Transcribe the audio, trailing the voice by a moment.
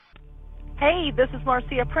Hey, this is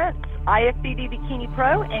Marcia Prince, IFBB Bikini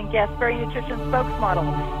Pro and Guest Berry Nutrition spokesmodel,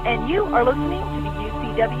 and you are listening to the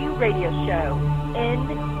UCW radio show, In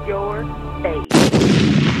Your Face.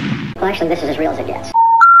 Well, actually, this is as real as it gets.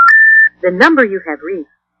 The number you have reached,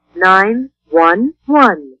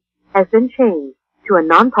 911, has been changed to a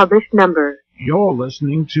non-published number. You're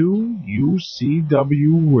listening to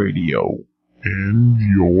UCW Radio. In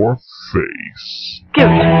Your Face.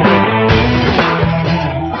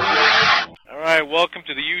 All right, welcome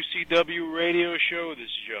to the UCW Radio Show. This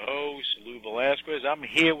is your host, Louis Velazquez. I'm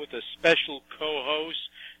here with a special co-host,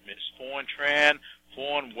 Ms. Fawn Tran.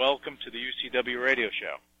 Fawn, welcome to the UCW Radio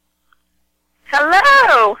Show.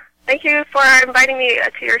 Hello. Thank you for inviting me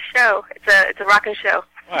to your show. It's a rockin' show.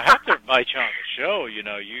 Well, I have to invite you on the show. You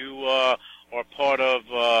know, you are part of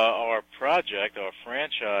our project, our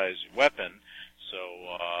franchise, Weapon. So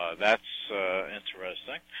that's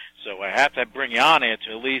interesting. So I have to bring you on here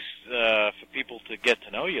to at least for people to get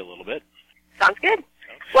to know you a little bit. Sounds good. Okay.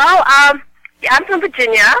 Well, yeah, I'm from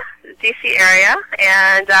Virginia, D.C. area,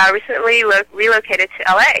 and recently relocated to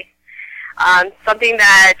L.A. Something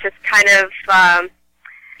that just kind of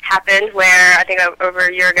happened where I think over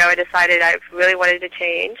a year ago I decided I really wanted to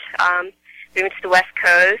change. Moving to the West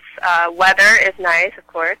Coast, weather is nice, of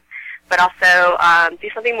course, but also do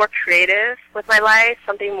something more creative with my life,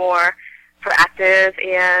 something more proactive,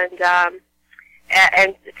 and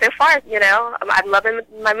so far, you know, I'm loving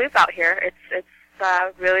my move out here. It's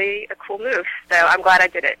really a cool move, so I'm glad I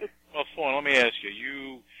did it. Well, Fawn, let me ask you.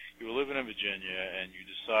 You were living in Virginia, and you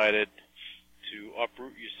decided to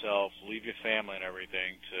uproot yourself, leave your family and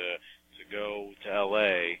everything to go to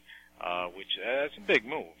L.A., which that's a big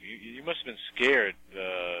move. You must have been scared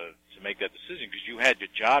to make that decision because you had your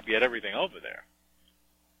job, you had everything over there.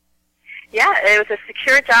 Yeah, it was a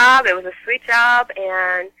secure job. It was a sweet job,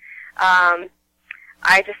 and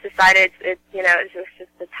I just decided it was just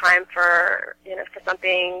the time for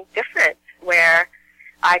something different where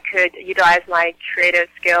I could utilize my creative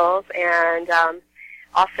skills and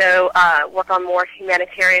also work on more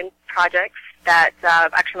humanitarian projects that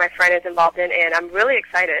actually my friend is involved in, and I'm really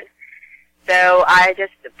excited. So I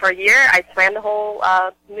just, for a year, I planned the whole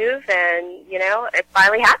move, and, it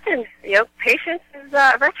finally happened. Patience is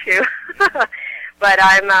a virtue. But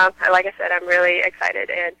I'm, like I said, I'm really excited,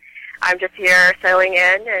 and I'm just here settling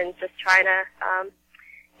in and just trying to,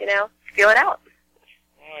 feel it out.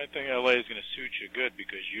 Well, I think L.A. is going to suit you good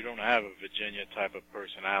because you don't have a Virginia type of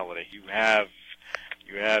personality. You have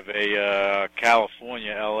a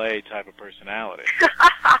California, L.A. type of personality.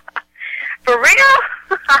 For real?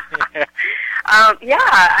 Yeah,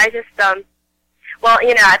 I just, at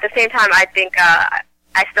the same time, I think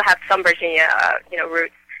I still have some Virginia,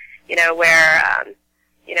 roots, where,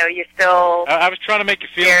 you're still I was trying to make you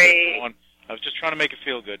feel good. I was just trying to make you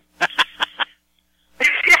feel good.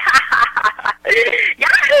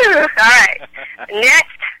 Yahoo! All right.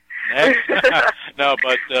 Next. No,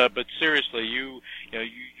 but seriously, you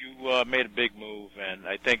made a big move, and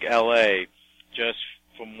I think L.A., just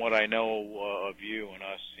from what I know of you and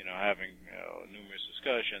us, having numerous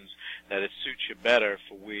discussions, that it suits you better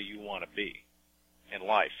for where you want to be in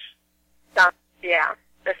life. Yeah,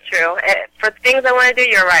 that's true. For things I want to do,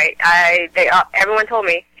 you're right. Everyone told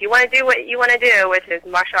me, if you want to do what you want to do, which is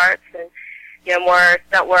martial arts and more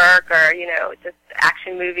stunt work or just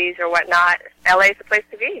action movies or whatnot, LA is the place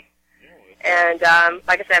to be. And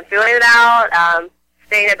like I said, I'm feeling it out.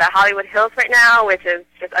 Staying at the Hollywood Hills right now, which is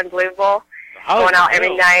just unbelievable. Going out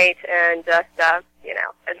every night and just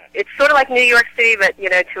it's sort of like New York City, but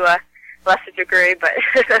to a lesser degree. But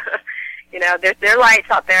there are lights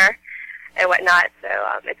out there and whatnot, so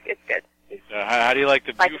it's good. How do you like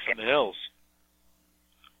the view from the hills?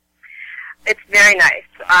 It's very nice.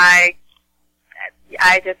 I'm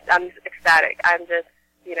ecstatic. I'm just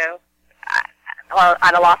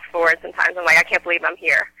at a loss for it sometimes. I'm like, I can't believe I'm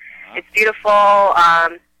here. Uh-huh. It's beautiful.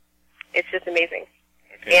 It's just amazing.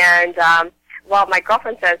 Okay. And my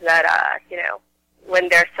girlfriend says that when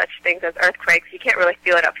there's such things as earthquakes, you can't really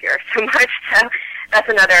feel it up here so much. So that's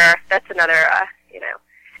another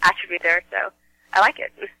attribute there. So I like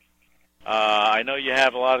it. I know you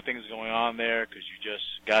have a lot of things going on there because you just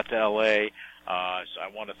got to L.A. So I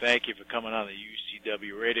want to thank you for coming on the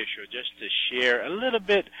UCW radio show just to share a little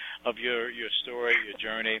bit of your story, your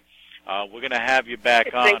journey. We're going to have you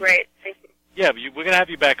back on. It's been great. Thank you. Yeah, but we're going to have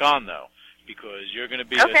you back on, though, because you're going to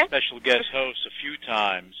be a special guest host a few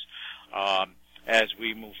times as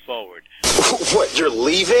we move forward. What, you're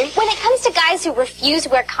leaving? When it comes to guys who refuse to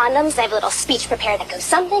wear condoms, I have a little speech prepared that goes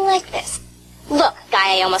something like this. Look,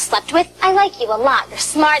 guy I almost slept with, I like you a lot. You're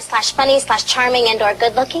smart, /funny, /charming, and/or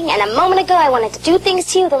good-looking, and a moment ago I wanted to do things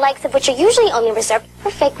to you, the likes of which are usually only reserved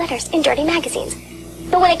for fake letters in dirty magazines.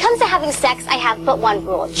 But when it comes to having sex, I have but one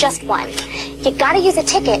rule, just one. You gotta use a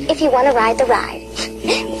ticket if you want to ride the ride.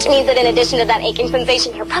 Which means that in addition to that aching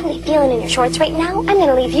sensation you're probably feeling in your shorts right now, I'm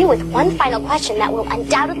gonna leave you with one final question that will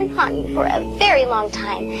undoubtedly haunt you for a very long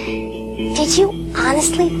time. Did you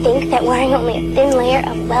honestly think that wearing only a thin layer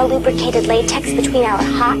of well-lubricated latex between our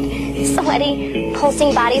hot, sweaty,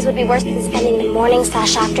 pulsing bodies would be worse than spending the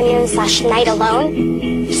morning/afternoon/night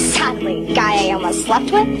alone? Sadly, guy I almost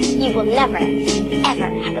slept with, you will never, ever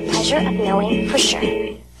have the pleasure of knowing for sure.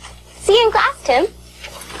 See you in class, Tim.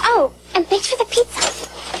 Oh, and thanks for the pizza.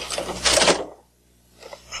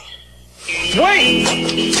 Wait!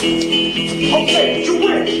 Okay, you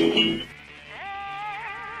win!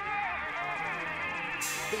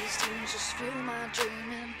 These tunes just fuel my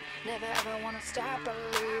dreaming. Never ever wanna stop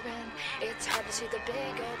believing. It's hard to see the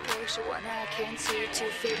bigger picture when I can't see 2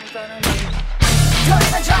 feet in front of me. Don't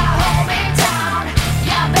even try to hold me down.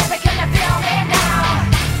 Yeah, baby, can you feel me now?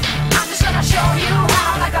 I'm just gonna show you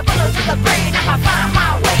how. Like a bullet through the brain, I'ma find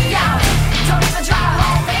my way out. Don't even try to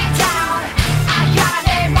hold me down. I got a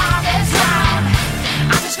name on this round.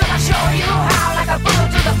 I'm just gonna show you how. Like a bullet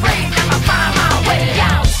through the brain, I'ma find my way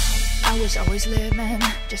out. I was always living,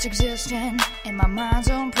 just existing in my mind's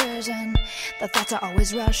own prison. The thoughts are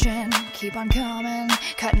always rushing, keep on coming,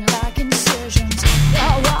 cutting like incisions.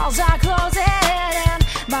 The walls are closing in,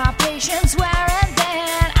 my patience wearing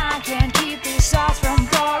thin. I can't keep these thoughts from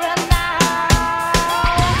pouring out.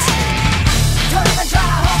 Don't even try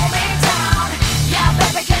to hold me down. Yeah,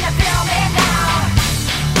 baby, can you feel me now?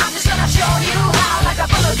 I'm just gonna show you how. Like a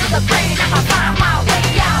bullet through the brain, I'ma find my way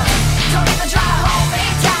out. Don't even try to hold me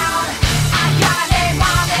down. I got a name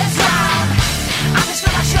on this round. I'm just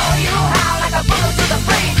gonna show you how. Like a bullet through the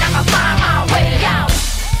brain, I'ma find my way out.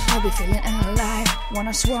 I'll be feeling alive when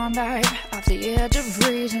I swan dive off the edge of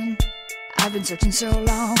reason. I've been searching so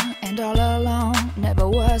long, and all along never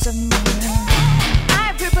was a meaning.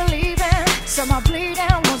 I quit believing, some are bleeding,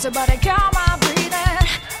 won't somebody calm my breathing.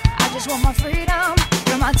 I just want my freedom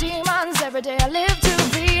from my demons. Every day I live to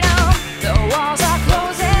beat 'em. The walls are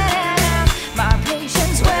closing in, my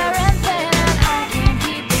patience wearing thin. I can't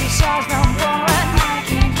keep these stars from pouring. I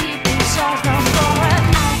can't keep these stars from pouring.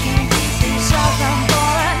 I can't keep these stars from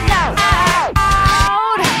pouring. No, out.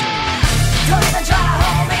 Don't even try to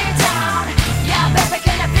hold me down. Yeah, baby,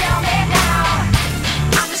 can you feel me now?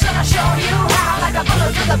 I'm just gonna show you how. Like a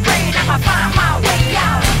bullet through the brain, I'ma find my way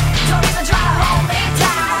out. Don't even try to hold me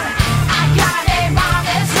down. I got a name on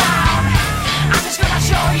this round. I'm just gonna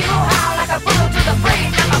show you how. Like a bullet through the brain,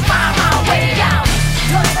 I'ma find my way out.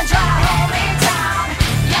 Don't even try to hold me down.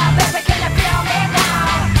 Yeah, baby, can you feel me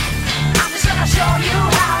now? I'm just gonna show you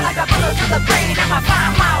how. Like a bullet through the brain, I'ma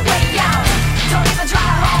find my way out. Don't even try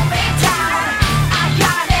to hold me down. I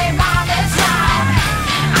got a name on this round.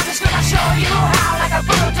 I'm just gonna show you how. Like a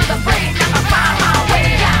bullet through the brain, I'ma find my way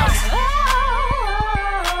out.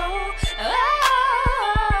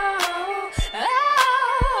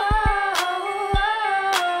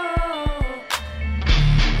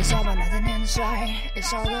 It's all but nothing inside.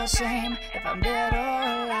 It's all the same if I'm dead or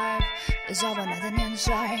alive. It's all but nothing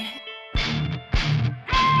inside.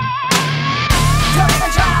 Don't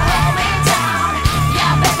even try to hold me down.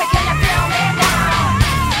 Yeah, baby, can you feel me now?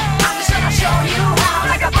 I'm just gonna show you how.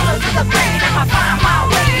 Like a bullet through the brain, I'ma find my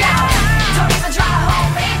way out. Don't even try to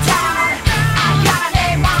hold me down. I got a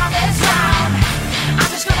name on this round. I'm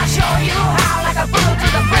just gonna show you how. Like a bullet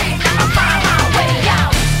through the brain, I'ma find my way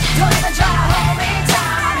out. Don't even try to hold me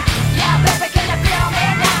down. Yeah, baby, can you feel me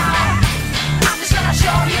now? I'm just gonna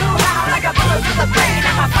show you how. Like a bullet through the brain,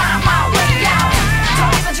 I'ma find my way out.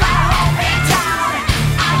 Don't even try to hold me down.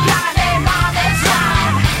 I got a name on this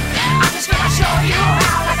round. I'm just gonna show you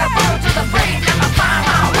how. Like a bullet through the brain, I'ma find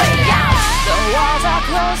my way out. The walls are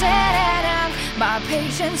closing in and my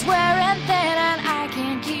patience wearing thin, and I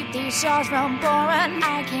can't keep these stars from pouring.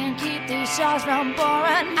 I can't keep these stars from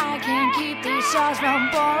pouring. I can't keep these stars from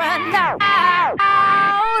pouring. No. Out.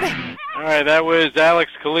 All right, that was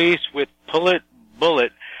Alex Calise with Pull It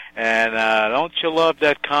Bullet. And don't you love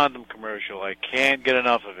that condom commercial? I can't get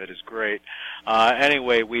enough of it. It's great.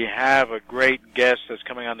 Anyway, we have a great guest that's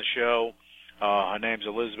coming on the show. Her name's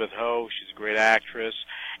Elizabeth Ho. She's a great actress.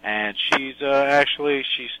 And she's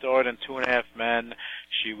she starred in 2.5 Men.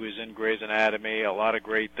 She was in Grey's Anatomy, a lot of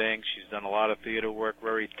great things. She's done a lot of theater work,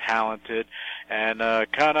 very talented, and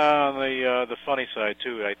kind of on the funny side,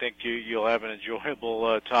 too. I think you'll have an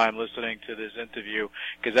enjoyable time listening to this interview,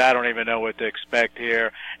 because I don't even know what to expect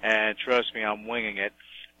here, and trust me, I'm winging it.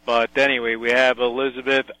 But anyway, we have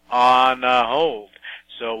Elizabeth on hold.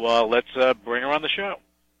 So let's bring her on the show.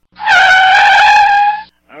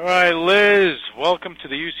 All right, Liz, welcome to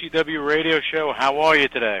the UCW radio show. How are you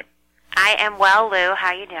today? I am well, Lou.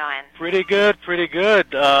 How you doing? Pretty good, pretty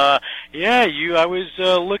good. I was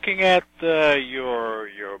looking at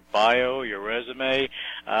your bio, your resume.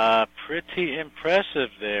 Pretty impressive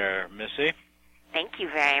there, Missy. Thank you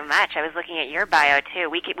very much. I was looking at your bio too.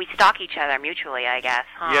 We stalk each other mutually, I guess.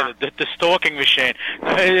 Huh? Yeah, the stalking machine.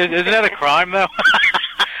 Isn't that a crime, though?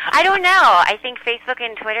 I don't know. I think Facebook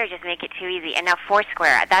and Twitter just make it too easy. And now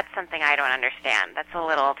Foursquare, that's something I don't understand. That's a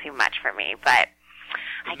little too much for me, but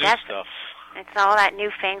I guess stuff. It's all that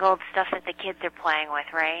newfangled stuff that the kids are playing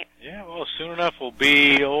with, right? Yeah, well, soon enough we'll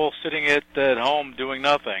be all sitting at home doing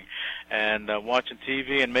nothing and watching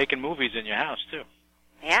TV and making movies in your house, too.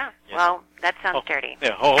 Yeah, well, that sounds dirty.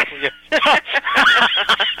 Yeah,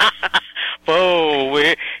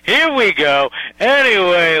 here we go.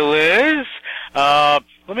 Anyway, Liz,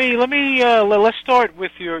 let's start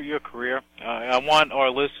with your career. I want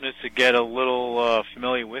our listeners to get a little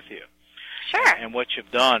familiar with you. Sure. And what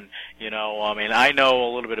you've done. I know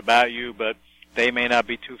a little bit about you, but they may not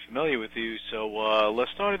be too familiar with you. So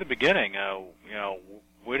let's start at the beginning. How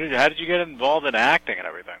did you get involved in acting and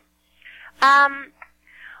everything?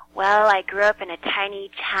 Well, I grew up in a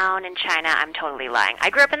tiny town in China. I'm totally lying. I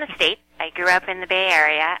grew up in the States. I grew up in the Bay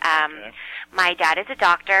Area. Okay. My dad is a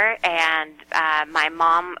doctor, and my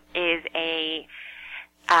mom is a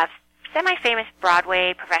semi-famous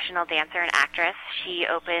Broadway professional dancer and actress. She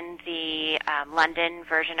opened the London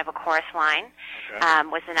version of A Chorus Line,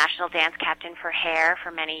 was the national dance captain for Hair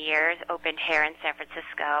for many years, opened Hair in San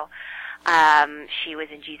Francisco. She was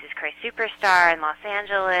in Jesus Christ Superstar in Los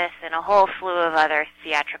Angeles and a whole slew of other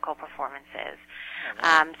theatrical performances.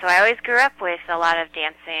 So I always grew up with a lot of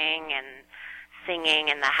dancing and singing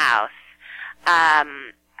in the house.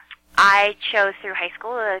 I chose through high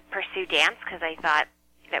school to pursue dance because I thought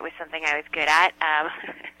that was something I was good at.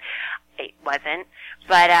 It wasn't,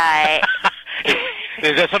 but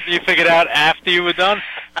is that something you figured out after you were done?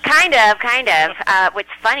 Kind of. What's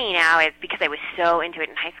funny now is because I was so into it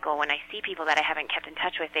in high school, when I see people that I haven't kept in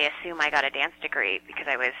touch with, they assume I got a dance degree because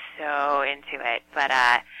I was so into it. But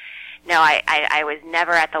no, I was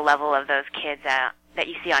never at the level of those kids that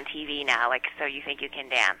you see on TV now, like So You Think You Can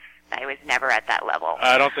Dance. I was never at that level.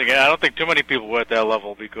 I don't think too many people were at that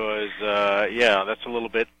level because that's a little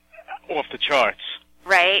bit off the charts.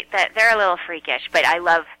 Right? That they're a little freakish, but I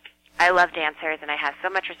love dancers and I have so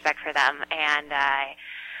much respect for them, and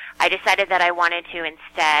I decided that I wanted to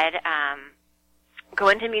instead go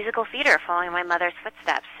into musical theater following my mother's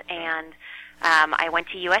footsteps, and I went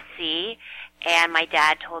to USC, and my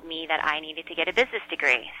dad told me that I needed to get a business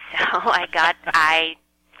degree. So I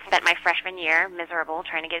spent my freshman year miserable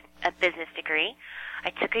trying to get a business degree. I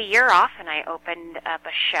took a year off and I opened up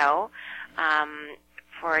a show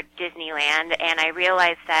for Disneyland, and I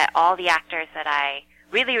realized that all the actors that I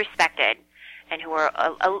really respected and who were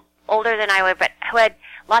older than I was, but who had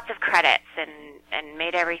lots of credits and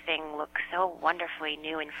made everything look so wonderfully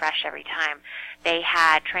new and fresh every time, they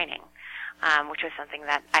had training, which was something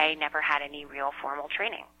that I never had any real formal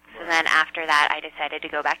training. So then after that, I decided to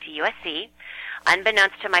go back to USC.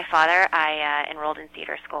 Unbeknownst to my father, I enrolled in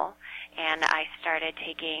theater school, and I started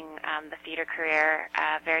taking the theater career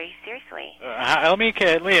very seriously. Let me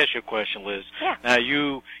ask you a question, Liz. Yeah. Now,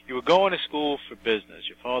 you were going to school for business.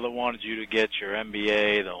 Your father wanted you to get your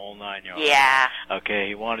MBA, the whole 9 yards. Yeah. Okay,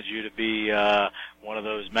 he wanted you to be one of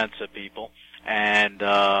those Mensa people. And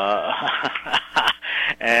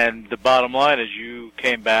and the bottom line is you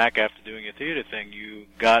came back after doing a theater thing. You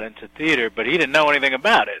got into theater, but he didn't know anything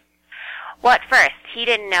about it. Well, at first. He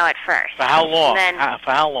didn't know at first. For how long?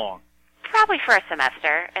 For how long? Probably for a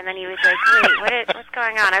semester. And then he was like, wait, what's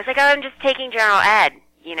going on? I was like, oh, I'm just taking general ed.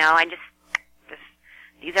 I just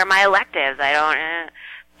these are my electives. I don't...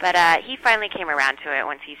 But he finally came around to it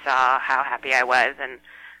once he saw how happy I was and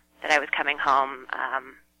that I was coming home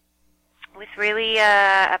with really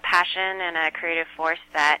a passion and a creative force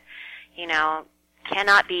that,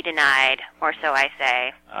 cannot be denied, or so I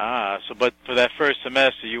say. But for that first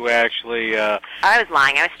semester, you were actually... I was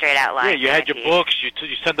lying. I was straight out lying. Yeah, you had your books. You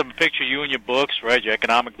sent them a picture of you and your books, right? Your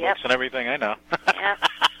economic books and everything. I know.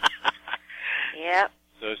 Yep.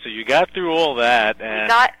 So you got through all that. And we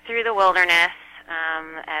got through the wilderness,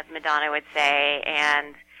 as Madonna would say,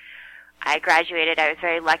 and I graduated. I was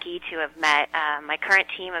very lucky to have met my current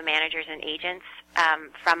team of managers and agents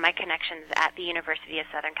from my connections at the University of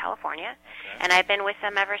Southern California, and I've been with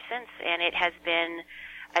them ever since. And it has been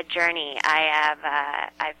a journey.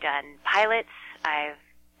 I've done pilots. I've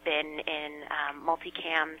been in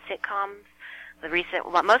multicam sitcoms. The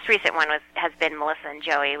most recent one has been Melissa and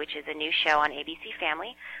Joey, which is a new show on ABC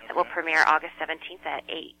Family that will premiere August 17th at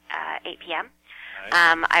 8 p.m.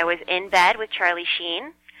 Nice. I was in bed with Charlie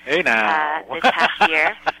Sheen. Hey now. This past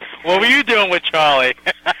year. What were you doing with Charlie?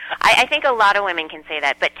 I think a lot of women can say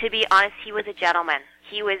that, but to be honest, he was a gentleman.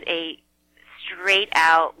 He was a straight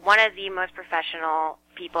out, one of the most professional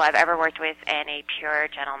people I've ever worked with, and a pure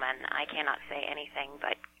gentleman. I cannot say anything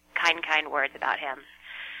but kind words about him.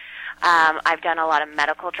 I've done a lot of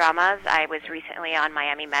medical dramas. I was recently on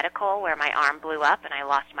Miami Medical, where my arm blew up and I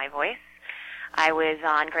lost my voice. I was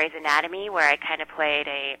on Grey's Anatomy, where I kind of played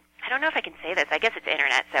I don't know if I can say this, I guess it's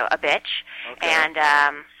internet, so a bitch. Okay. And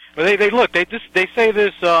well, they say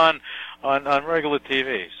this on regular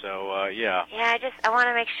TV, so yeah. Yeah, I want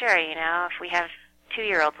to make sure, if we have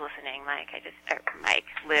 2-year-olds listening,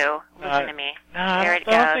 Lou, listen to me. No, there it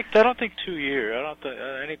goes. I don't think 2 year. I don't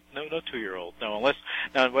think no 2-year-old. No, unless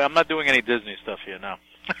I'm not doing any Disney stuff here. No.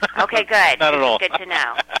 Okay, good. Not at all. Good to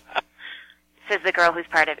know. Says the girl who's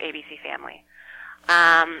part of ABC Family.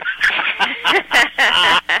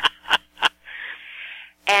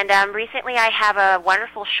 And recently I have a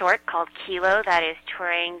wonderful short called Kilo that is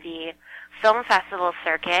touring the film festival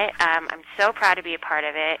circuit. I'm so proud to be a part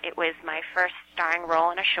of it. It was my first starring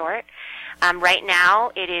role in a short. Right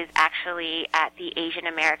now it is actually at the Asian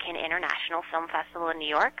American International Film Festival in New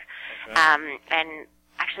York. Okay. And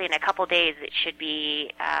actually in a couple days it should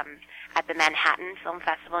be at the Manhattan Film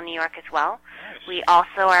Festival in New York as well. Nice. We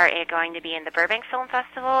also are going to be in the Burbank Film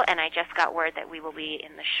Festival, and I just got word that we will be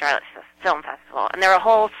in the Charlotte Film Festival. And there are a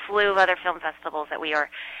whole slew of other film festivals that we were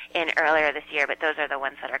in earlier this year, but those are the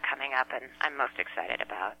ones that are coming up and I'm most excited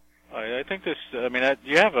about. I think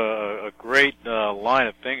you have a great line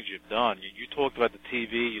of things you've done. You talked about the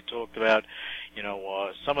TV, you talked about,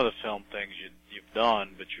 some of the film things you've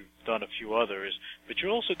done, but you've done a few others, but you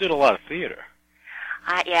also did a lot of theater.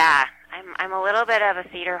 Yeah, I'm a little bit of a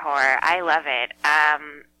theater whore. I love it.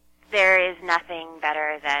 There is nothing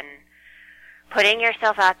better than putting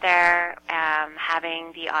yourself out there,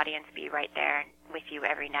 having the audience be right there with you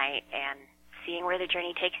every night, and seeing where the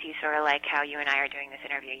journey takes you, sort of like how you and I are doing this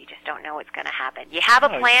interview. You just don't know what's going to happen. You have a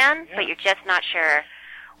plan, but you're just not sure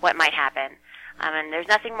what might happen. And there's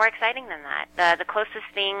nothing more exciting than that. The closest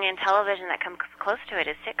thing in television that comes close to it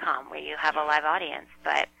is sitcom, where you have a live audience,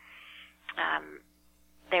 but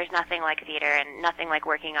there's nothing like theater and nothing like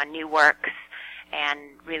working on new works and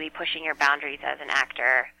really pushing your boundaries as an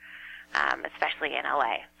actor, especially in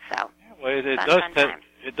LA. So, well,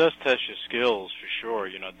 it does test your skills for sure.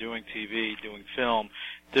 Doing TV, doing film,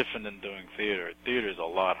 different than doing theater. Theater is a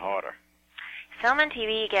lot harder. Film and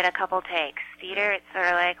TV, you get a couple takes. Theater, it's sort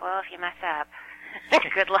of like, well, if you mess up,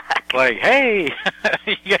 good luck. Like, hey,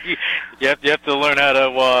 you have to learn how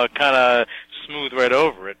to kind of smooth right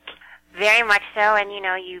over it. Very much so, and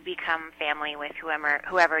you become family with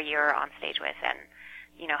whoever you're on stage with, and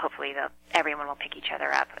hopefully everyone will pick each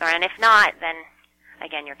other up. And if not, then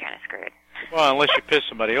again you're kind of screwed. Well, unless you piss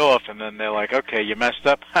somebody off, and then they're like, "Okay, you messed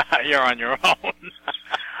up. You're on your own."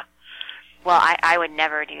 Well, I would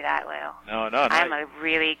never do that, Lou. No. I'm a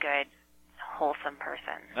really good, wholesome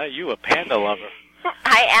person. No, you a panda lover.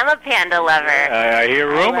 I am a panda lover. Yeah, I hear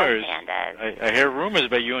rumors. I love pandas. I hear rumors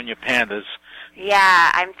about you and your pandas.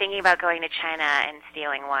 Yeah, I'm thinking about going to China and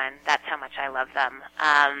stealing one. That's how much I love them.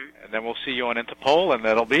 And then we'll see you on Interpol, and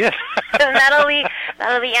that'll be it. that'll be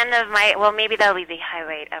the end of maybe that'll be the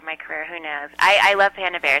highlight of my career. Who knows? I love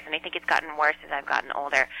panda bears, and I think it's gotten worse as I've gotten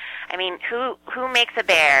older. I mean, who makes a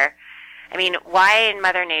bear? I mean, why in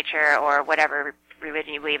Mother Nature or whatever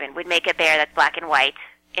religion you believe in would make a bear that's black and white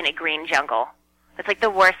in a green jungle? It's like the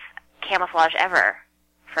worst camouflage ever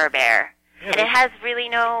for a bear. Yeah, and it has really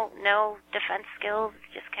no defense skills.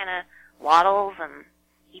 It just kind of waddles and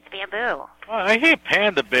eats bamboo. Well, I hear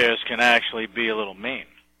panda bears can actually be a little mean.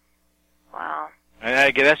 Well,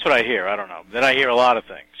 that's what I hear. I don't know. Then I hear a lot of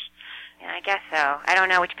things. Yeah, I guess so. I don't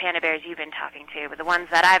know which panda bears you've been talking to, but the ones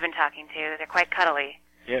that I've been talking to, they're quite cuddly.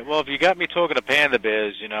 Yeah, well, if you got me talking to panda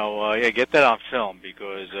bears, get that on film,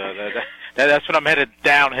 because that's when I'm headed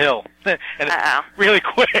downhill, and it's really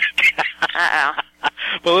quick.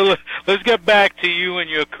 But let's get back to you and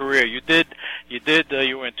your career. You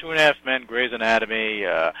were in 2.5 Men, Grey's Anatomy,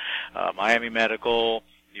 Miami Medical.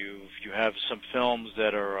 You have some films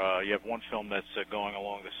that are. You have one film that's going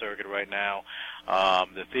along the circuit right now.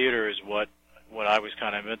 The theater is what I was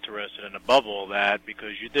kind of interested in above all that,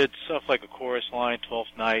 because you did stuff like A Chorus Line,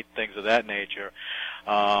 12th Night, things of that nature.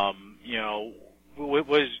 You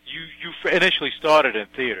initially started in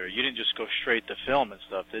theater. You didn't just go straight to film and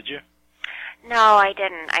stuff, did you? No, I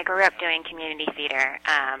didn't. I grew up doing community theater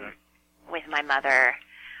with my mother,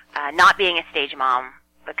 not being a stage mom,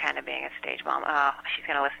 but kind of being a stage mom. Oh, she's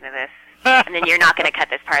going to listen to this. And then you're not going to cut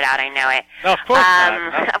this part out, I know it. No, of course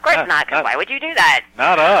not. Of course not, because why would you do that?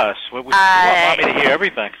 Not us. We want Mommy to hear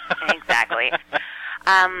everything. Exactly.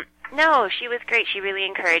 No, she was great. She really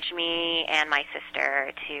encouraged me and my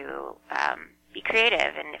sister to be creative.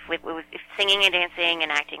 And if singing and dancing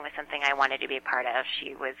and acting was something I wanted to be a part of,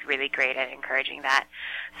 she was really great at encouraging that.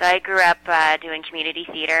 So I grew up doing community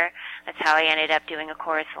theater. That's how I ended up doing a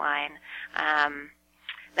chorus line.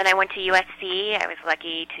 Then I went to USC. I was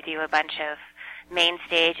lucky to do a bunch of main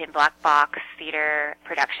stage and black box theater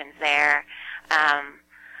productions there.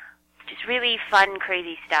 Just really fun,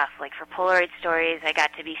 crazy stuff. Like for Polaroid Stories, I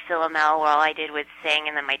got to be Philomel, where all I did was sing,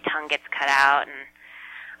 and then my tongue gets cut out, and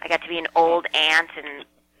I got to be an old aunt and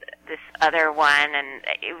this other one, and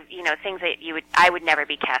things that I would never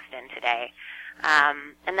be cast in today.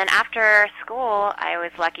 And then after school, I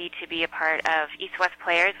was lucky to be a part of East West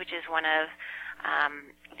Players, which is one of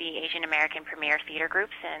the Asian American premier theater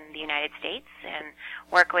groups in the United States, and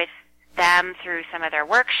work with them through some of their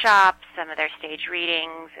workshops, some of their stage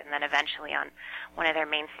readings, and then eventually on one of their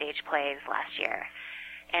main stage plays last year.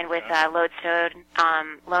 And with Lodestone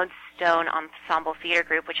Ensemble Theater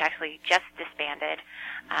Group, which actually just disbanded,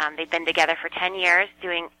 they've been together for 10 years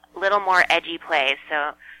doing a little more edgy plays,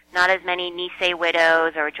 so not as many Nisei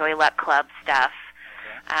Widows or Joy Luck Club stuff,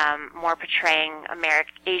 more portraying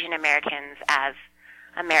Asian Americans as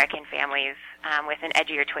American families with an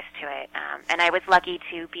edgier twist to it. And I was lucky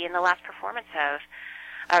to be in the last performance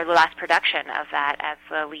or the last production of that as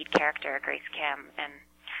the lead character, Grace Kim, and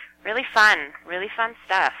really fun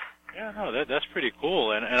stuff. Yeah, no, that's pretty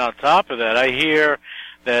cool. And on top of that, I hear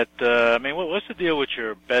that, what's the deal with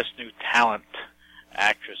your Best New Talent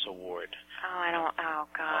Actress Award? Oh,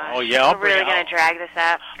 God. Oh, yeah. We're really going to drag this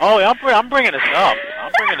up? Oh, yeah, I'm bringing this up.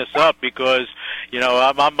 I'm bringing this up because,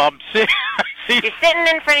 I'm seeing... You're sitting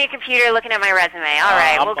in front of your computer looking at my resume. All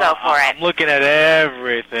right, we'll go for it. I'm looking at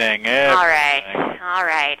everything. All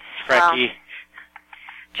right. Trekkie.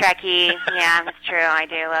 Trekkie, yeah, that's true. I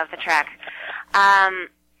do love the Trek.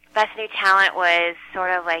 Best New Talent was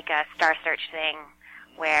sort of like a Star Search thing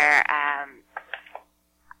where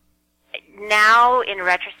now, in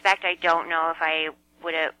retrospect, I don't know if I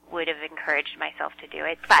would have encouraged myself to do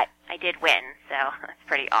it, but I did win, so that's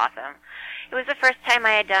pretty awesome. It was the first time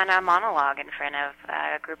I had done a monologue in front of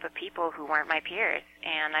a group of people who weren't my peers,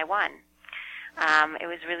 and I won. It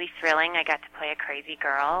was really thrilling. I got to play a crazy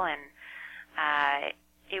girl, and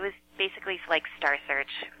it was basically like Star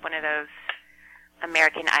Search, one of those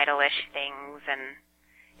American Idol-ish things, and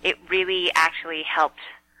it really actually helped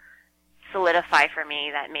solidify for me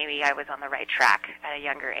that maybe I was on the right track at a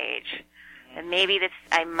younger age. And maybe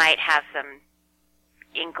I might have some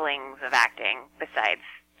inklings of acting besides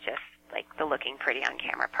just like the looking pretty on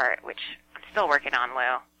camera part, which I'm still working on,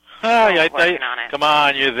 Lou. Working on it. Come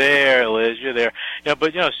on, you're there, Liz. You're there. Yeah,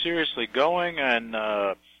 but seriously, going and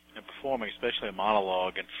performing, especially a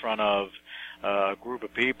monologue, in front of a group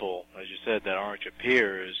of people, as you said, that aren't your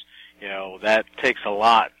peers, that takes a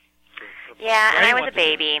lot. Yeah, and I was a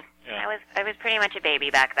baby. Yeah. I was pretty much a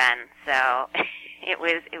baby back then, so it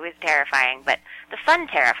was terrifying, but the fun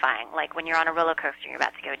terrifying, like when you're on a roller coaster and you're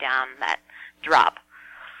about to go down that drop.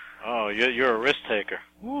 Oh, you're a risk taker.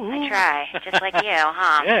 I try, just like you,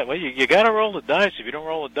 huh? Yeah, well, you got to roll the dice. If you don't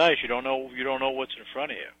roll the dice, you don't know what's in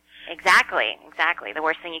front of you. Exactly. The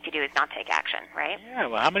worst thing you could do is not take action, right? Yeah.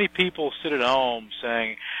 Well, how many people sit at home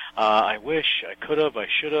saying, "I wish I could have, I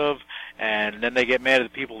should have," and then they get mad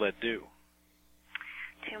at the people that do?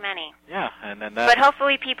 Too many. Yeah, and then But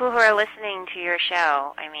hopefully, people who are listening to your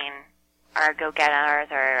show, are go-getters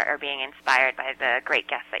or are being inspired by the great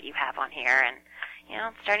guests that you have on here, and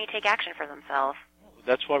starting to take action for themselves.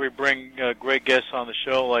 That's why we bring great guests on the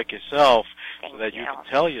show like yourself, so that you can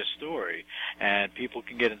tell your story and people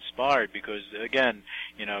can get inspired. Because again,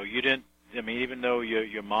 you didn't. Even though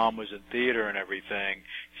your mom was in theater and everything,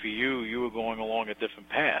 for you were going along a different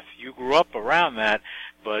path. You grew up around that,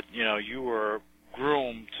 but you were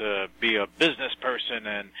groomed to be a business person,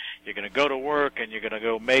 and you're going to go to work and you're going to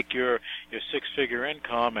go make your six-figure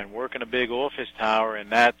income and work in a big office tower,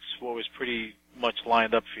 and that's what was pretty much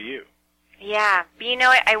lined up for you. Yeah, but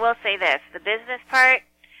I will say this: the business part.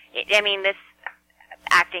 This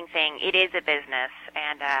acting thing, it is a business,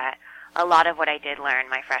 and a lot of what I did learn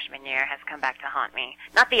my freshman year has come back to haunt me.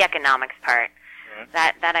 Not the economics part, right.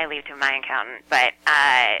 That I leave to my accountant, but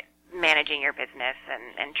managing your business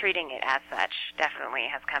and treating it as such definitely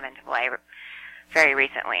has come into play very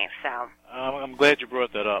recently. So I'm glad you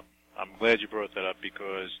brought that up. I'm glad you brought that up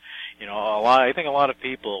because, I think a lot of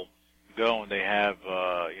people go and they have,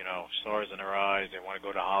 stars in their eyes. They want to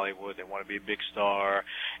go to Hollywood. They want to be a big star.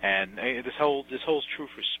 And this holds true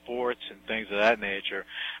for sports and things of that nature.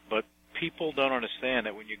 But people don't understand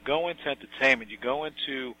that when you go into entertainment, you go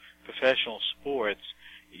into professional sports,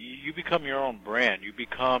 you become your own brand. You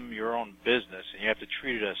become your own business, and you have to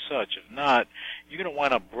treat it as such. If not, you're going to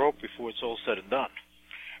wind up broke before it's all said and done.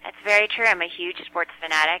 That's very true. I'm a huge sports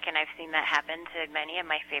fanatic, and I've seen that happen to many of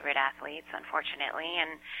my favorite athletes, unfortunately.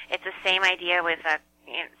 And it's the same idea with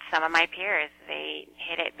some of my peers. They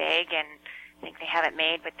hit it big and think they have it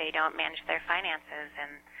made, but they don't manage their finances and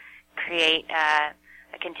create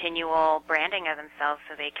a continual branding of themselves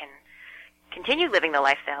so they can continue living the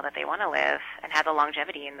lifestyle that they want to live and have the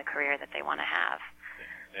longevity in the career that they want to have.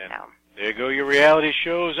 And there go your reality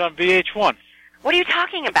shows on VH1. What are you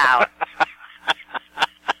talking about?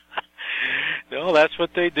 No, that's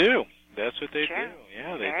what they do. That's what they True. do.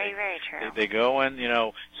 Yeah, very true. They go and,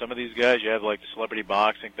 some of these guys, you have like the celebrity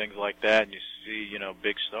boxing, things like that, and you see,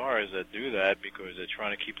 big stars that do that because they're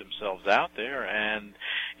trying to keep themselves out there and,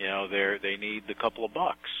 they need the couple of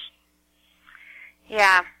bucks.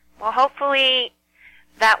 Yeah. Well, hopefully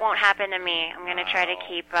that won't happen to me. I'm going to try to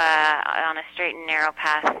keep on a straight and narrow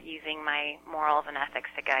path using my morals and ethics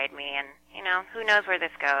to guide me. And, who knows where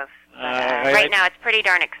this goes. But, right now it's pretty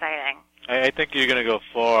darn exciting. I think you're going to go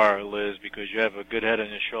far, Liz, because you have a good head on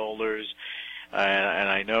your shoulders, and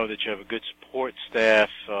I know that you have a good support staff,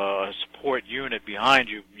 a support unit behind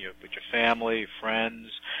you, with your family, friends.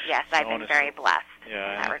 Yes, I've been very blessed in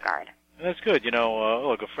that regard. And that's good.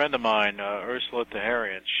 Look, a friend of mine, Ursula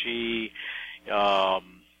Taharian, she's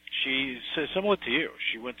similar to you.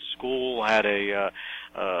 She went to school, had a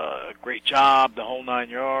great job, the whole 9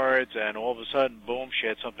 yards, and all of a sudden, boom, she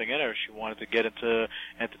had something in her. She wanted to get into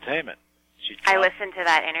entertainment. I listened to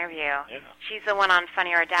that interview. Yeah. She's the one on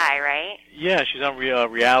Funny or Die, right? Yeah, she's on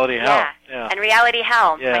Reality Hell. Yeah. And Reality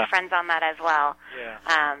Hell. Yeah. My friend's on that as well.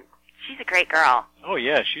 Yeah. She's a great girl. Oh,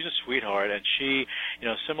 yeah, she's a sweetheart, and she,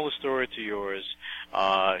 similar story to yours,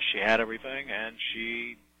 she had everything, and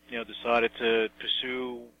she, decided to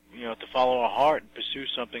pursue, to follow her heart and pursue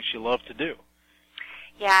something she loved to do.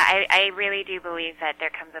 Yeah, I really do believe that there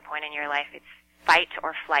comes a point in your life, it's fight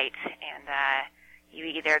or flight, and you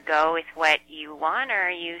either go with what you want or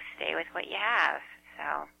you stay with what you have.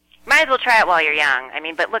 So, might as well try it while you're young.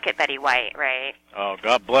 But look at Betty White, right? Oh,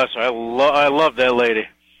 God bless her. I love that lady.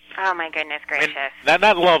 Oh, my goodness gracious.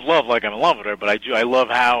 Not love like I'm in love with her, but I love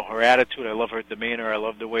how her attitude, I love her demeanor, I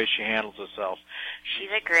love the way she handles herself. She's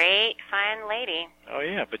a great, fine lady. Oh,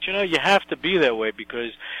 yeah, but you have to be that way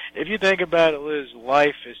because if you think about it, Liz,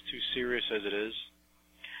 life is too serious as it is,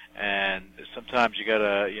 and sometimes you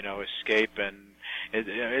gotta, escape, and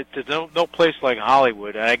there's no place like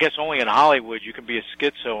Hollywood. And I guess only in Hollywood you can be a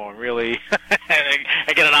schizo and really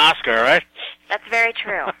and get an Oscar, right? That's very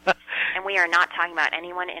true. And we are not talking about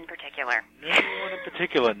anyone in particular. No one in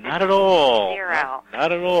particular. Not at all. Zero.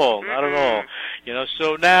 Not at all. Not at all.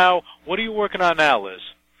 So now, what are you working on now, Liz?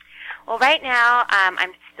 Well, right now,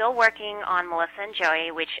 I'm still working on Melissa and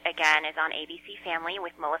Joey, which, again, is on ABC Family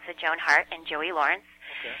with Melissa Joan Hart and Joey Lawrence.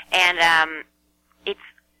 Okay. And it's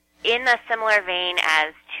in a similar vein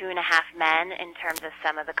as 2.5 Men in terms of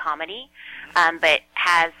some of the comedy, but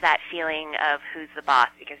has that feeling of who's the boss,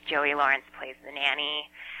 because Joey Lawrence plays the nanny,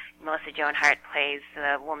 Melissa Joan Hart plays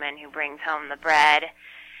the woman who brings home the bread,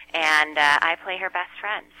 and I play her best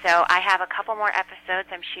friend. So I have a couple more episodes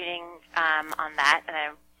I'm shooting on that, and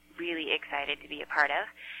I'm really excited to be a part of.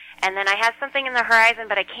 And then I have something in the horizon,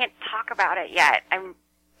 but I can't talk about it yet.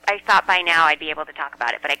 I thought by now I'd be able to talk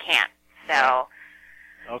about it, but I can't. So...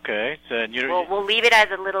 Okay, so we'll leave it as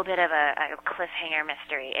a little bit of a cliffhanger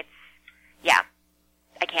mystery.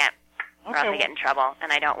 I can't, or else I get in trouble,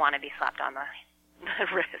 and I don't want to be slapped on the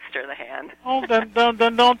wrist or the hand. Oh,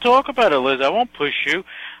 then don't talk about it, Liz. I won't push you.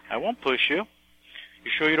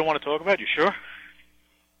 You sure you don't want to talk about it? You sure?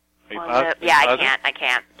 Are you positive? I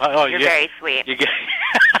can't. You're very sweet.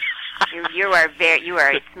 You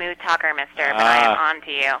are a smooth talker, mister, but I am on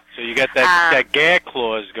to you. So you got that gag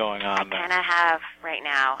clause going on there. I kind of have right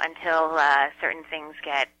now until certain things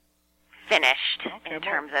get finished in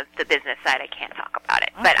terms of the business side. I can't talk about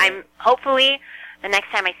it. Okay. But I'm hopefully the next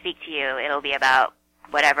time I speak to you, it'll be about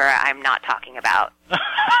whatever I'm not talking about.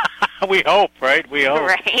 We hope, right? We hope.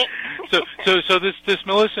 Right. So this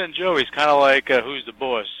Melissa and Joey's kind of like Who's the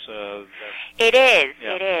Boss? It is.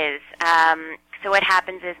 Yeah. It is. So what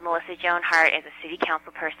happens is Melissa Joan Hart is a city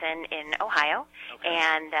council person in Ohio,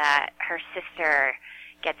 and her sister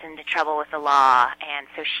gets into trouble with the law, and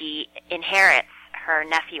so she inherits her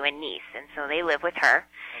nephew and niece, and so they live with her.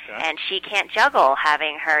 Okay. And she can't juggle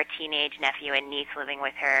having her teenage nephew and niece living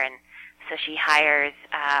with her, and so she hires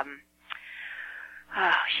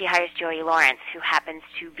Joey Lawrence, who happens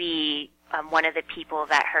to be one of the people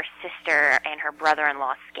that her sister and her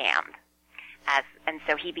brother-in-law scammed. And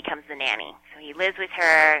so he becomes the nanny. So he lives with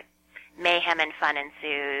her, mayhem and fun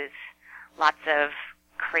ensues, lots of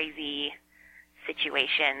crazy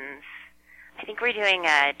situations. I think we're doing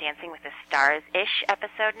a Dancing with the Stars-ish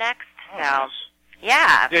episode next. Oh, so, nice.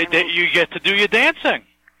 yeah. You get to do your dancing.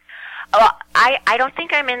 Oh, I don't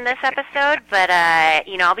think I'm in this episode, but,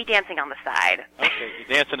 I'll be dancing on the side. Okay, you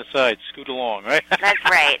dance on the side, scoot along, right? That's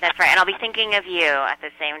right. And I'll be thinking of you at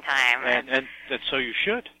the same time. And so you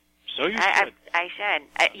should. So you should. I should.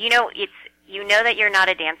 You know that you're not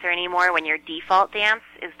a dancer anymore when your default dance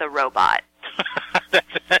is the robot.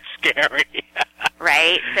 That's scary.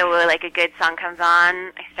 Right? So like a good song comes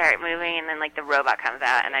on, I start moving, and then like the robot comes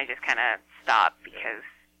out, and I just kind of stop because it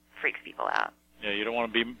freaks people out. Yeah, you don't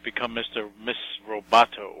want to become Miss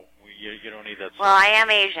Roboto. You don't need that. Well, I am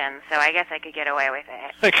Asian, so I guess I could get away with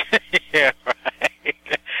it. Yeah,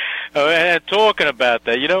 right. Oh, and talking about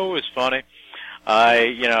that, it was funny.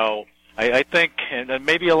 I think, and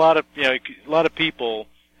maybe a lot of people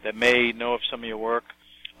that may know of some of your work,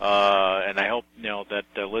 and I hope that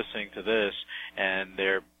they're listening to this and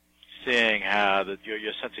they're seeing how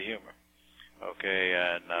your sense of humor, okay,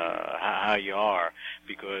 and how you are,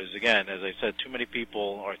 because again, as I said, too many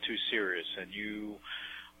people are too serious, and you're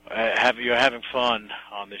having fun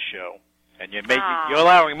on this show, and you're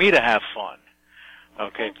allowing me to have fun.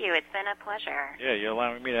 Okay. Thank you. It's been a pleasure. Yeah, you're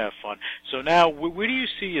allowing me to have fun. So now, where do you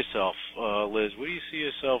see yourself, Liz? Where do you see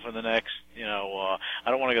yourself in the next, I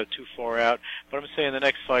don't want to go too far out, but I'm saying the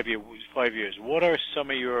next 5 years. What are some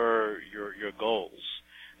of your goals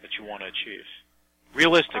that you want to achieve?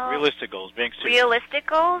 Realistic goals, being serious. Realistic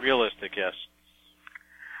goals? Realistic, yes.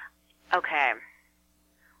 Okay.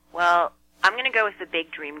 Well, I'm going to go with the big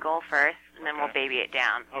dream goal first, and then we'll baby it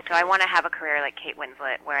down. Okay. So I want to have a career like Kate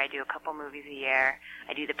Winslet, where I do a couple movies a year.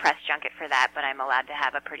 I do the press junket for that, but I'm allowed to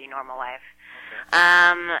have a pretty normal life.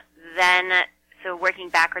 Okay. So working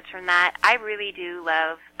backwards from that, I really do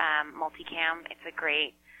love multicam. It's a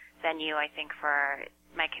great venue, I think, for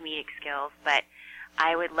my comedic skills, but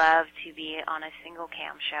I would love to be on a single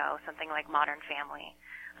cam show, something like Modern Family,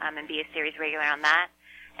 and be a series regular on that.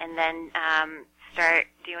 And then start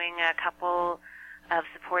doing a couple of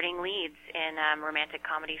supporting leads in romantic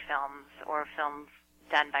comedy films or films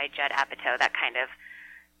done by Judd Apatow, that kind of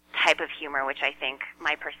type of humor, which I think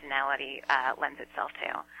my personality lends itself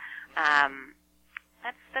to.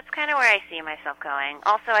 That's kind of where I see myself going.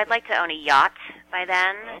 Also, I'd like to own a yacht by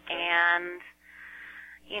then, and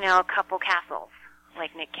a couple castles.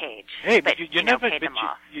 Like Nick Cage. Hey, but you never pay them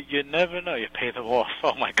off. You never know. You pay them off.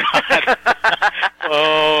 Oh my God.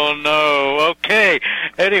 Oh no. Okay.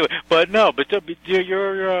 Anyway, but your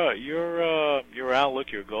outlook,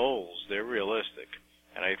 your goals, they're realistic,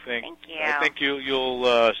 and I think Thank you. I think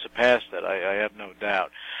you'll surpass that. I have no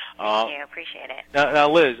doubt. Thank you. Appreciate it. Now,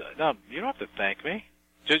 Liz, you don't have to thank me.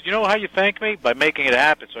 Just you know how you thank me? By making it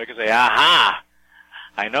happen, so I can say, "Aha!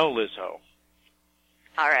 I know Liz Ho."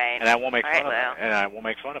 All right. And I won't make fun of it. And I won't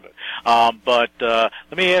make fun of it. But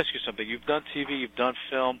let me ask you something. You've done TV, you've done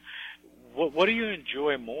film. What do you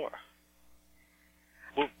enjoy more?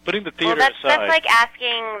 Well, putting the theater aside. That's like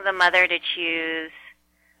asking the mother to choose,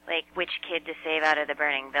 like, which kid to save out of the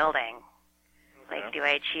burning building. Okay. Like, do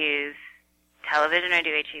I choose television or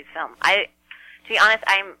do I choose film? To be honest,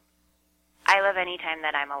 I love any time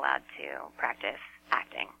that I'm allowed to practice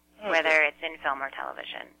acting. Whether it's in film or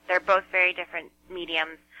television. They're both very different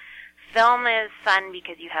mediums. Film is fun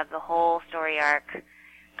because you have the whole story arc.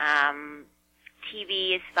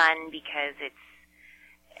 TV is fun because it's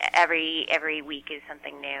every week is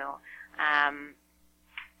something new.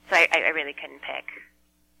 So I really couldn't pick.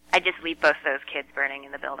 I just leave both those kids burning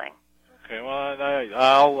in the building. Okay, well,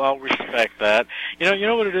 I'll respect that. You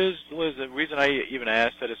know what it is, Liz? The reason I even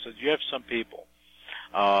asked that is that you have some people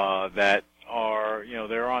that are,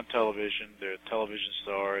 they're on television, they're television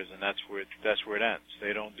stars, and that's where it ends.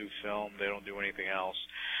 They don't do film, they don't do anything else.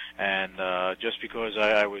 And just because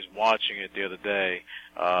I was watching it the other day,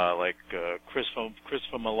 like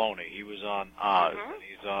Christopher Maloney, he was on Oz, and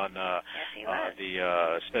he's on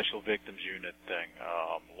the Special Victims Unit thing,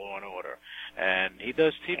 Law and Order, and he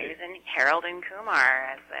does TV. He was in Harold and Kumar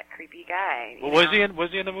as that creepy guy. Well, was he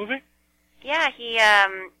in the movie? Yeah, he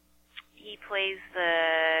plays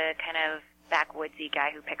the kind of backwoodsy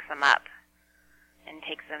guy who picks them up and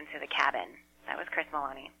takes them to the cabin. That was Chris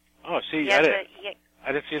Maloney. Oh, see, I didn't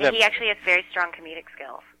see that. He actually has very strong comedic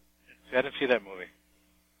skills. See, I didn't see that movie.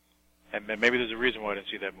 And maybe there's a reason why I didn't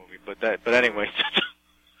see that movie. But anyway.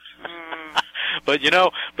 But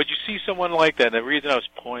you see someone like that, and the reason I was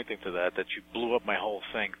pointing to that you blew up my whole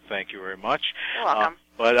thing. Thank you very much. You're welcome.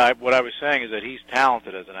 But what I was saying is that he's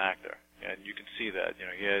talented as an actor, and you can see that.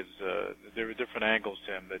 He has there are different angles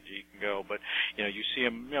to him that he can go. But you see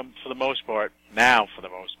him for the most part,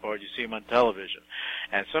 you see him on television,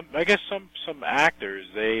 and I guess some actors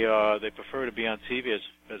they prefer to be on TV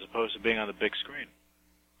as opposed to being on the big screen.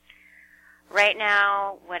 Right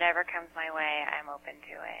now, whatever comes my way, I'm open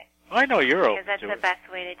to it. I know you're open to it. Because that's the best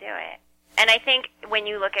way to do it. And I think when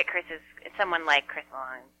you look at someone like Chris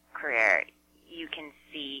Long's career, you can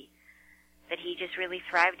see that he just really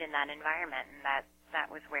thrived in that environment, and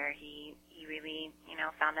that was where he really,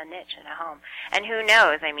 found a niche and a home. And who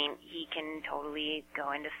knows? I mean, he can totally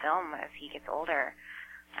go into film as he gets older,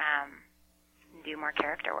 and do more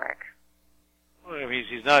character work. Well, I mean,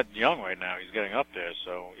 he's not young right now. He's getting up there,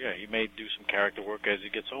 so yeah, he may do some character work as he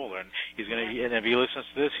gets older, and and if he listens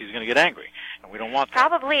to this, he's gonna get angry, and we don't want that.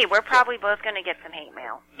 Probably, we're probably both gonna get some hate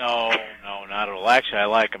mail. No, not at all. Actually, I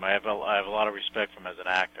like him. I have a lot of respect for him as an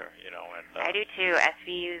actor, and I do too.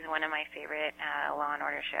 SVU is one of my favorite Law and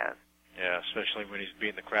Order shows. Yeah, especially when he's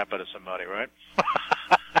beating the crap out of somebody, right?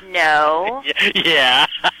 No. Yeah.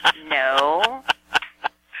 No.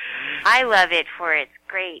 I love it for its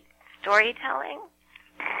great storytelling.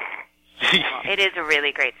 It is a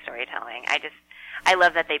really great storytelling. I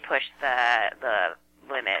love that they push the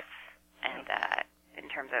limits and in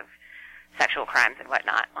terms of sexual crimes and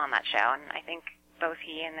whatnot on that show. And I think both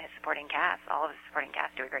he and his supporting cast, all of his supporting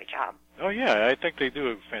cast, do a great job. Oh yeah, I think they do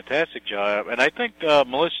a fantastic job. And I think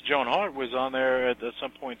Melissa Joan Hart was on there at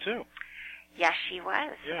some point too. Yes, she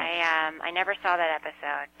was. Yeah. I never saw that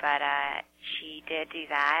episode, but she did do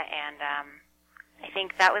that, and I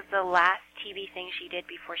think that was the last TV thing she did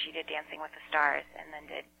before she did Dancing with the Stars, and then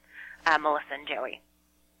did Melissa and Joey.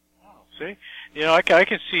 Oh, see, I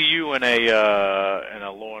can see you in a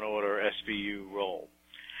Law and Order SVU role.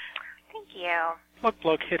 Thank you.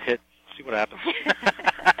 Plug, hit. See what happens.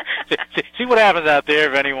 see what happens out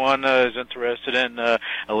there. If anyone is interested in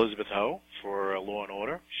Elizabeth Ho for Law and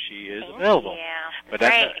Order, she is available. Yeah, but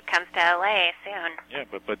great. It comes to LA soon. Yeah,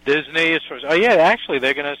 but Disney, as far as actually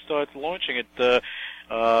they're going to start launching it.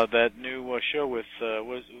 That new show with who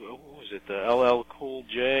was it? LL Cool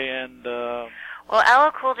J and. Well,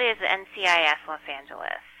 LL Cool J is NCIS Los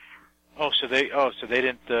Angeles. So they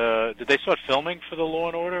didn't. Did they start filming for the Law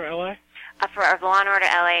and Order LA? For Law and Order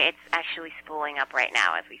LA, it's actually spooling up right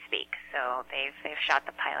now as we speak. So they've shot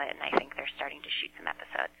the pilot, and I think they're starting to shoot some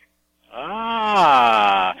episodes.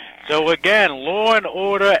 So again, Law and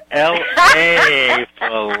Order L.A.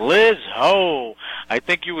 for Liz Ho. I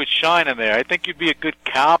think you would shine in there. I think you'd be a good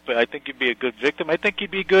cop. I think you'd be a good victim. I think you'd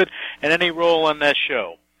be good in any role on that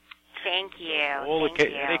show. Thank you.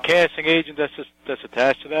 Any casting agent that's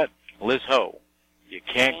attached to that, Liz Ho. You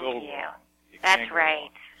can't go wrong. That's right.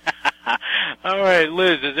 All right,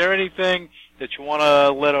 Liz, is there anything that you want to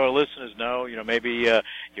let our listeners know? Maybe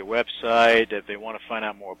your website, if they want to find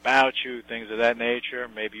out more about you, things of that nature.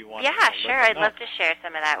 Maybe you want to sure. I'd love to share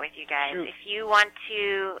some of that with you guys. Shoot. If you want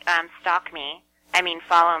to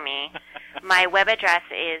follow me, my web address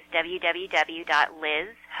is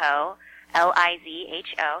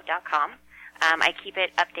www.lizho.com. I keep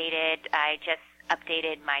it updated. I just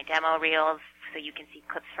updated my demo reels, so you can see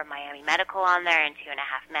clips from Miami Medical on there and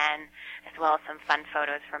 2.5 Men, as well as some fun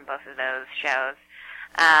photos from both of those shows.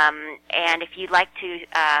 And if you'd like to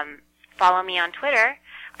follow me on Twitter,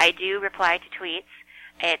 I do reply to tweets.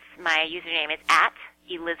 My username is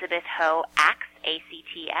 @ElizabethHoActs,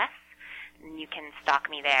 ACTS, and you can stalk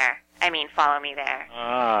me there. Follow me there.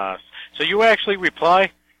 So you actually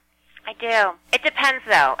reply? I do. It depends,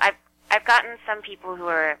 though. I've gotten some people who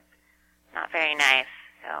are not very nice,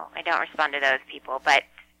 so I don't respond to those people. But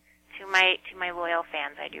to my loyal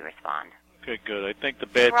fans, I do respond. Okay, good. I think the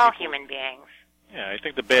bad We're all human beings. Yeah, I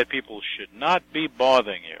think the bad people should not be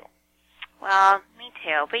bothering you. Well, me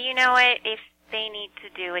too. But you know what? If they need to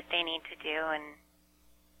do what they need to do, and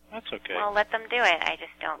that's okay. Well, let them do it. I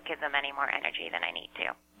just don't give them any more energy than I need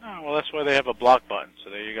to. Oh, well, that's why they have a block button. So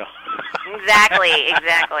there you go. Exactly.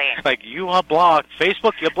 Like, you are blocked.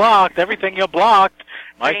 Facebook, you're blocked. Everything, you're blocked.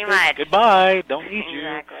 Pretty much. Goodbye. Don't need you.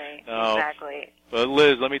 Exactly. But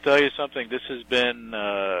Liz, let me tell you something. This has been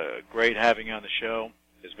great having you on the show.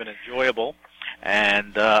 It's been enjoyable.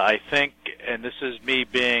 And I think, and this is me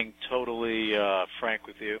being totally frank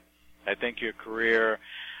with you, I think your career,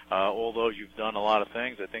 although you've done a lot of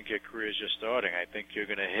things, I think your career is just starting. I think you're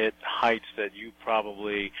going to hit heights that you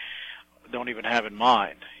probably don't even have in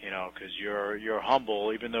mind, because you're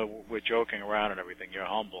humble, even though we're joking around and everything. You're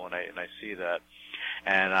humble, and I see that,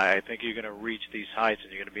 and I think you're going to reach these heights,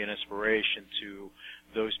 and you're going to be an inspiration to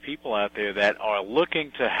those people out there that are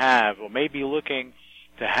looking to have, or maybe looking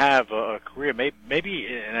to have a career, maybe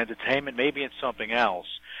in entertainment, maybe in something else,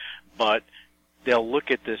 but they'll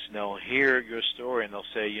look at this and they'll hear your story and they'll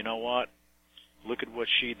say, you know what? Look at what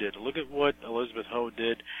she did. Look at what Elizabeth Ho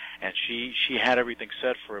did, and she had everything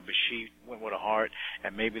set for her, but she went with a heart,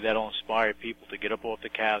 and maybe that'll inspire people to get up off the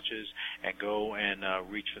couches and go and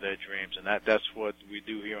reach for their dreams. And that's what we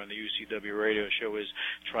do here on the UCW radio show, is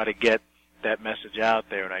try to get that message out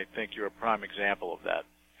there, and I think you're a prime example of that.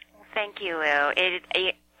 Well, thank you, Lou. It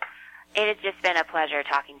has just been a pleasure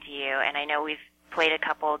talking to you, and I know we've played a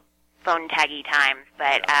couple phone taggy times,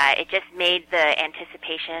 but it just made the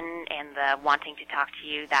anticipation and the wanting to talk to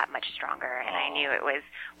you that much stronger. And I knew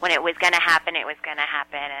when it was going to happen, it was going to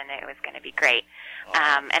happen, and it was going to be great.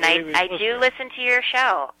 And I do listen to your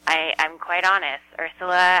show. I'm quite honest.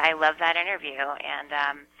 Ursula, I love that interview, and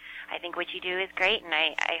I think what you do is great, and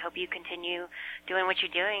I hope you continue doing what you're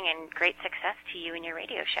doing, and great success to you and your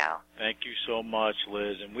radio show. Thank you so much,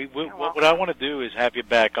 Liz. And what I want to do is have you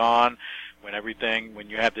back on when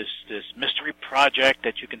you have this mystery project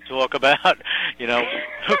that you can talk about,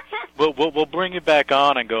 we'll bring you back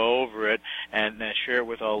on and go over it and share it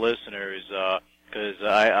with our listeners, because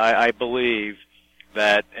I believe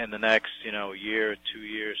that in the next, year, 2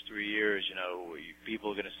 years, 3 years, people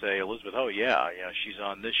are going to say, Elizabeth, she's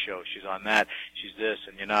on this show, she's on that, she's this,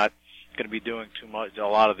 and you're not going to be doing a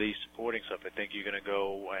lot of these supporting stuff. I think you're going to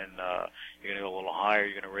go and you're going to go a little higher.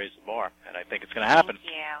 You're going to raise the bar, and I think it's going to happen. Thank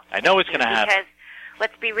you. I know it's going to happen. Because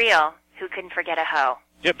let's be real, who can forget a hoe?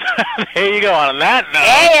 Yep. There you go. On that note.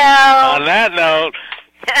 Heyo. On that note,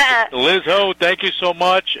 Liz Ho, thank you so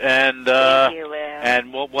much, and thank you, Lou.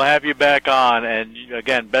 And we'll have you back on. And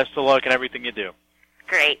again, best of luck in everything you do.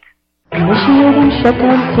 Great. Initiating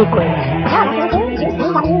shutdown sequence.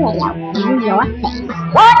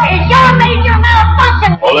 What is your major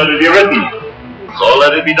malfunction? So let it be written. So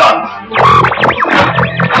let it be done.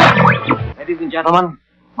 Ladies and gentlemen,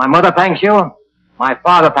 my mother thanks you, my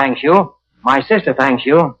father thanks you, my sister thanks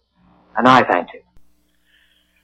you, and I thank you.